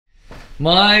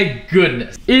My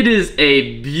goodness. It is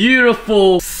a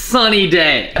beautiful sunny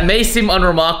day. It may seem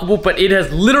unremarkable, but it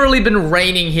has literally been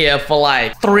raining here for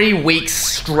like 3 weeks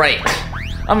straight.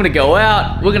 I'm gonna go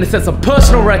out. We're gonna set some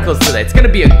personal records today. It's gonna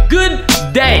be a good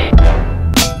day.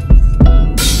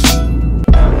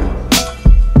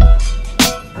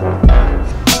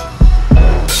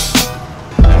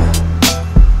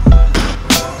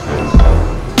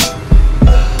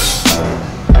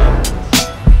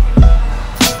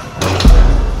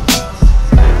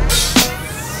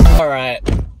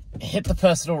 Hit the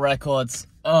personal records.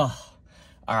 Oh,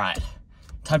 all right.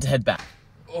 Time to head back.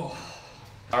 Oh.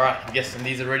 All right, I'm guessing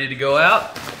these are ready to go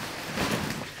out.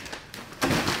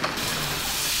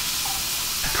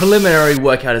 Preliminary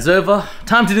workout is over.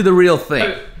 Time to do the real thing.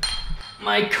 So,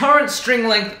 my current string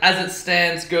length as it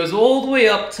stands goes all the way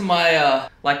up to my,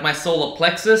 my solar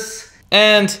plexus,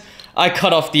 and I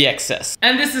cut off the excess.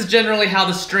 And this is generally how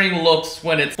the string looks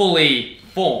when it's fully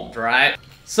formed, right?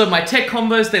 So my tech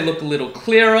combos, they look a little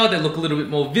clearer, they look a little bit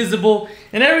more visible,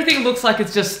 and everything looks like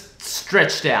it's just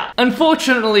stretched out.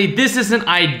 Unfortunately, this isn't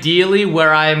ideally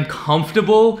where I am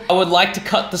comfortable. I would like to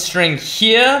cut the string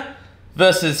here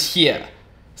versus here.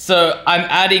 So I'm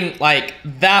adding like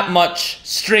that much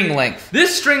string length.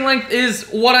 This string length is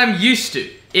what I'm used to.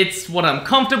 It's what I'm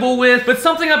comfortable with, but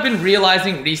something I've been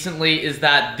realizing recently is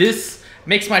that this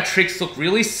makes my tricks look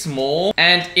really small,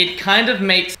 and it kind of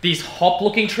makes these hop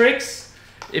looking tricks,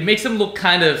 it makes them look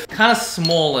kind of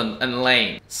small and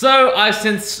lame. So I've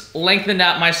since lengthened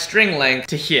out my string length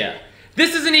to here.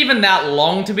 This isn't even that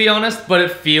long, to be honest, but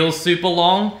it feels super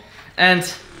long,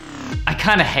 and I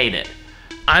kind of hate it.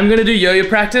 I'm gonna do yo-yo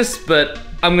practice, but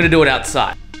I'm gonna do it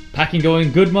outside. Packing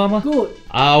going good, mama? Good.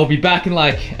 I'll be back in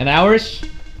like an hour-ish.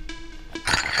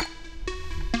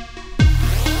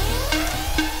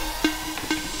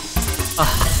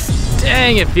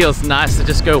 Dang, it feels nice to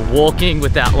just go walking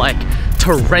without like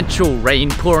torrential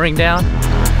rain pouring down.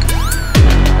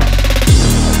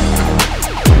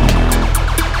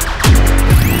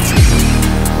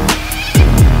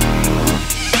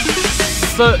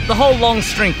 So the whole long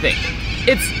string thing,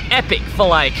 it's epic for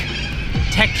like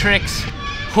tech tricks,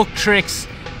 hook tricks,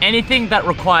 anything that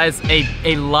requires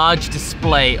a large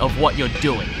display of what you're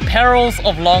doing. Perils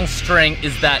of long string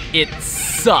is that it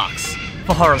sucks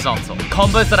for horizontal.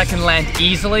 Combos that I can land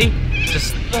easily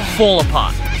just fall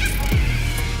apart.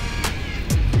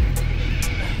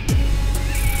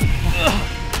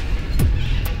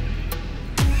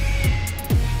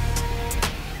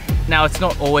 Now, it's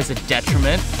not always a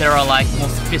detriment. There are like more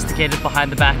sophisticated behind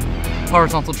the back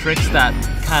horizontal tricks that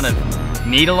kind of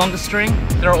need a longer string.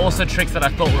 There are also tricks that I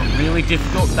thought were really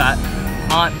difficult that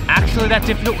aren't actually that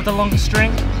difficult with a longer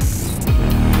string.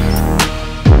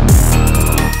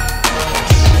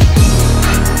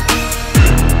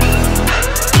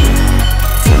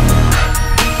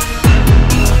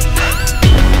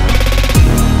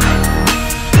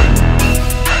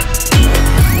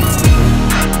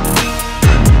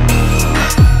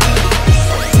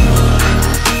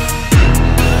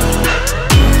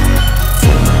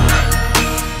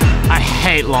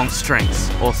 Long strings.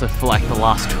 Also for like the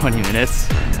last 20 minutes,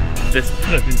 this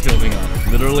that I've been filming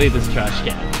on. Literally this trash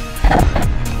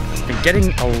can. Been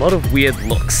getting a lot of weird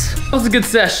looks. That was a good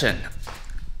session.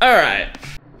 All right.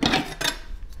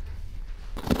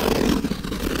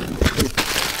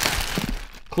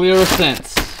 Clear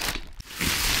ascents.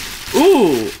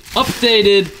 Ooh,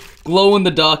 updated glow in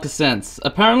the dark ascents.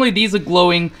 Apparently these are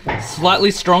glowing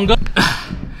slightly stronger.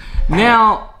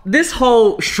 Now, this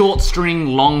whole short string,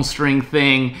 long string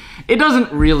thing, it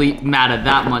doesn't really matter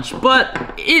that much,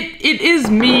 but it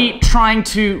is me trying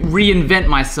to reinvent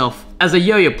myself as a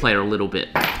yo-yo player a little bit.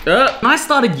 When I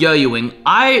started yo-yoing,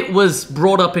 I was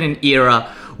brought up in an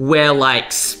era where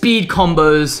like speed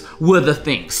combos were the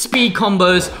thing. Speed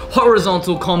combos,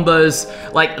 horizontal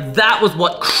combos, like that was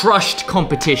what crushed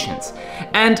competitions.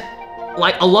 And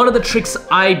like a lot of the tricks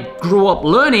I grew up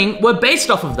learning were based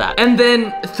off of that. And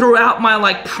then throughout my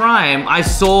like prime, I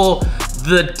saw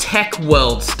the tech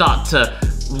world start to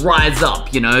rise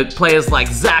up, you know, players like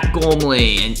Zach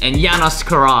Gormley and Janos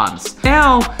Karans.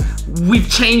 Now we've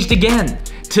changed again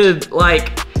to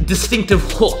like distinctive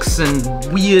hooks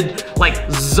and weird like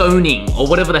zoning or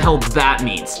whatever the hell that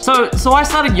means. So I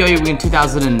started yo-yoing in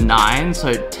 2009,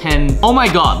 so 10, oh my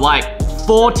god, like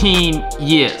 14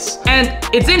 years. And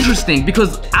it's interesting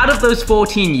because out of those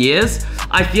 14 years,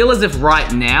 I feel as if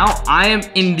right now I am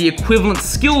in the equivalent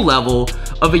skill level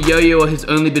of a yo-yoer who's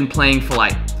only been playing for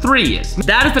like 3 years.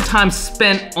 That is the time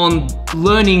spent on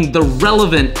learning the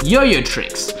relevant yo-yo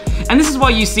tricks. And this is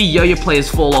why you see yo-yo players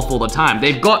fall off all the time.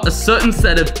 They've got a certain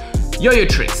set of yo-yo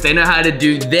tricks. They know how to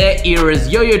do their era's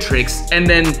yo-yo tricks, and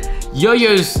then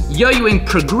yo-yoing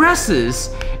progresses,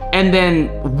 and then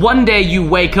one day you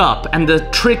wake up and the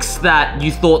tricks that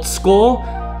you thought score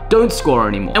don't score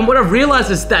anymore. And what I've realized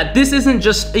is that this isn't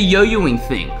just a yo-yoing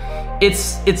thing.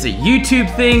 It's a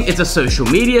YouTube thing, it's a social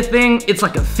media thing, it's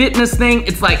like a fitness thing,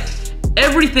 it's like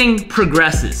everything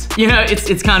progresses. You know,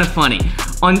 it's kind of funny.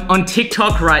 On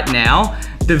TikTok right now,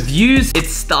 the views,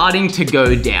 it's starting to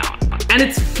go down. And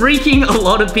it's freaking a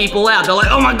lot of people out. They're like,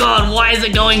 oh my God, why is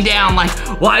it going down? Like,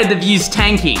 why are the views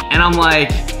tanking? And I'm like,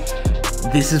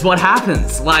 this is what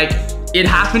happens. Like, it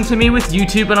happened to me with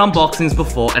YouTube and unboxings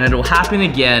before, and it'll happen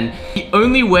again. The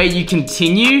only way you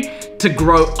continue to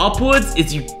grow upwards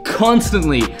is you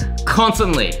constantly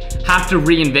have to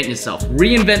reinvent yourself.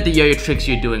 Reinvent the yo-yo tricks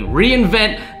you're doing.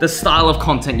 Reinvent the style of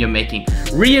content you're making.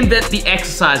 Reinvent the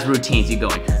exercise routines you're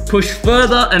going. Push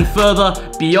further and further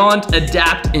beyond,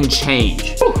 adapt, and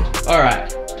change. All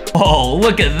right. Oh,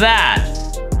 look at that.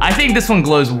 I think this one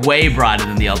glows way brighter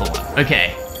than the other one.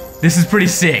 Okay, this is pretty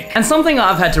sick. And something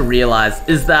I've had to realize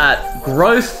is that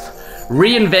growth,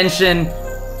 reinvention,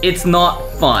 it's not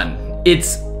fun.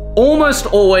 It's almost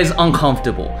always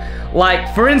uncomfortable.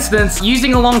 Like, for instance,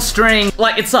 using a long string,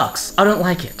 like, it sucks. I don't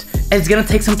like it. It's gonna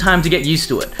take some time to get used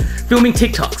to it. Filming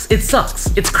TikToks, it sucks.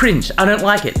 It's cringe. I don't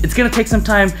like it. It's gonna take some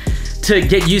time to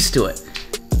get used to it.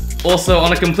 Also,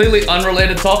 on a completely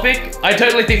unrelated topic, I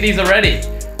totally think these are ready.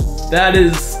 That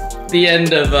is the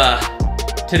end of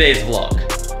today's vlog.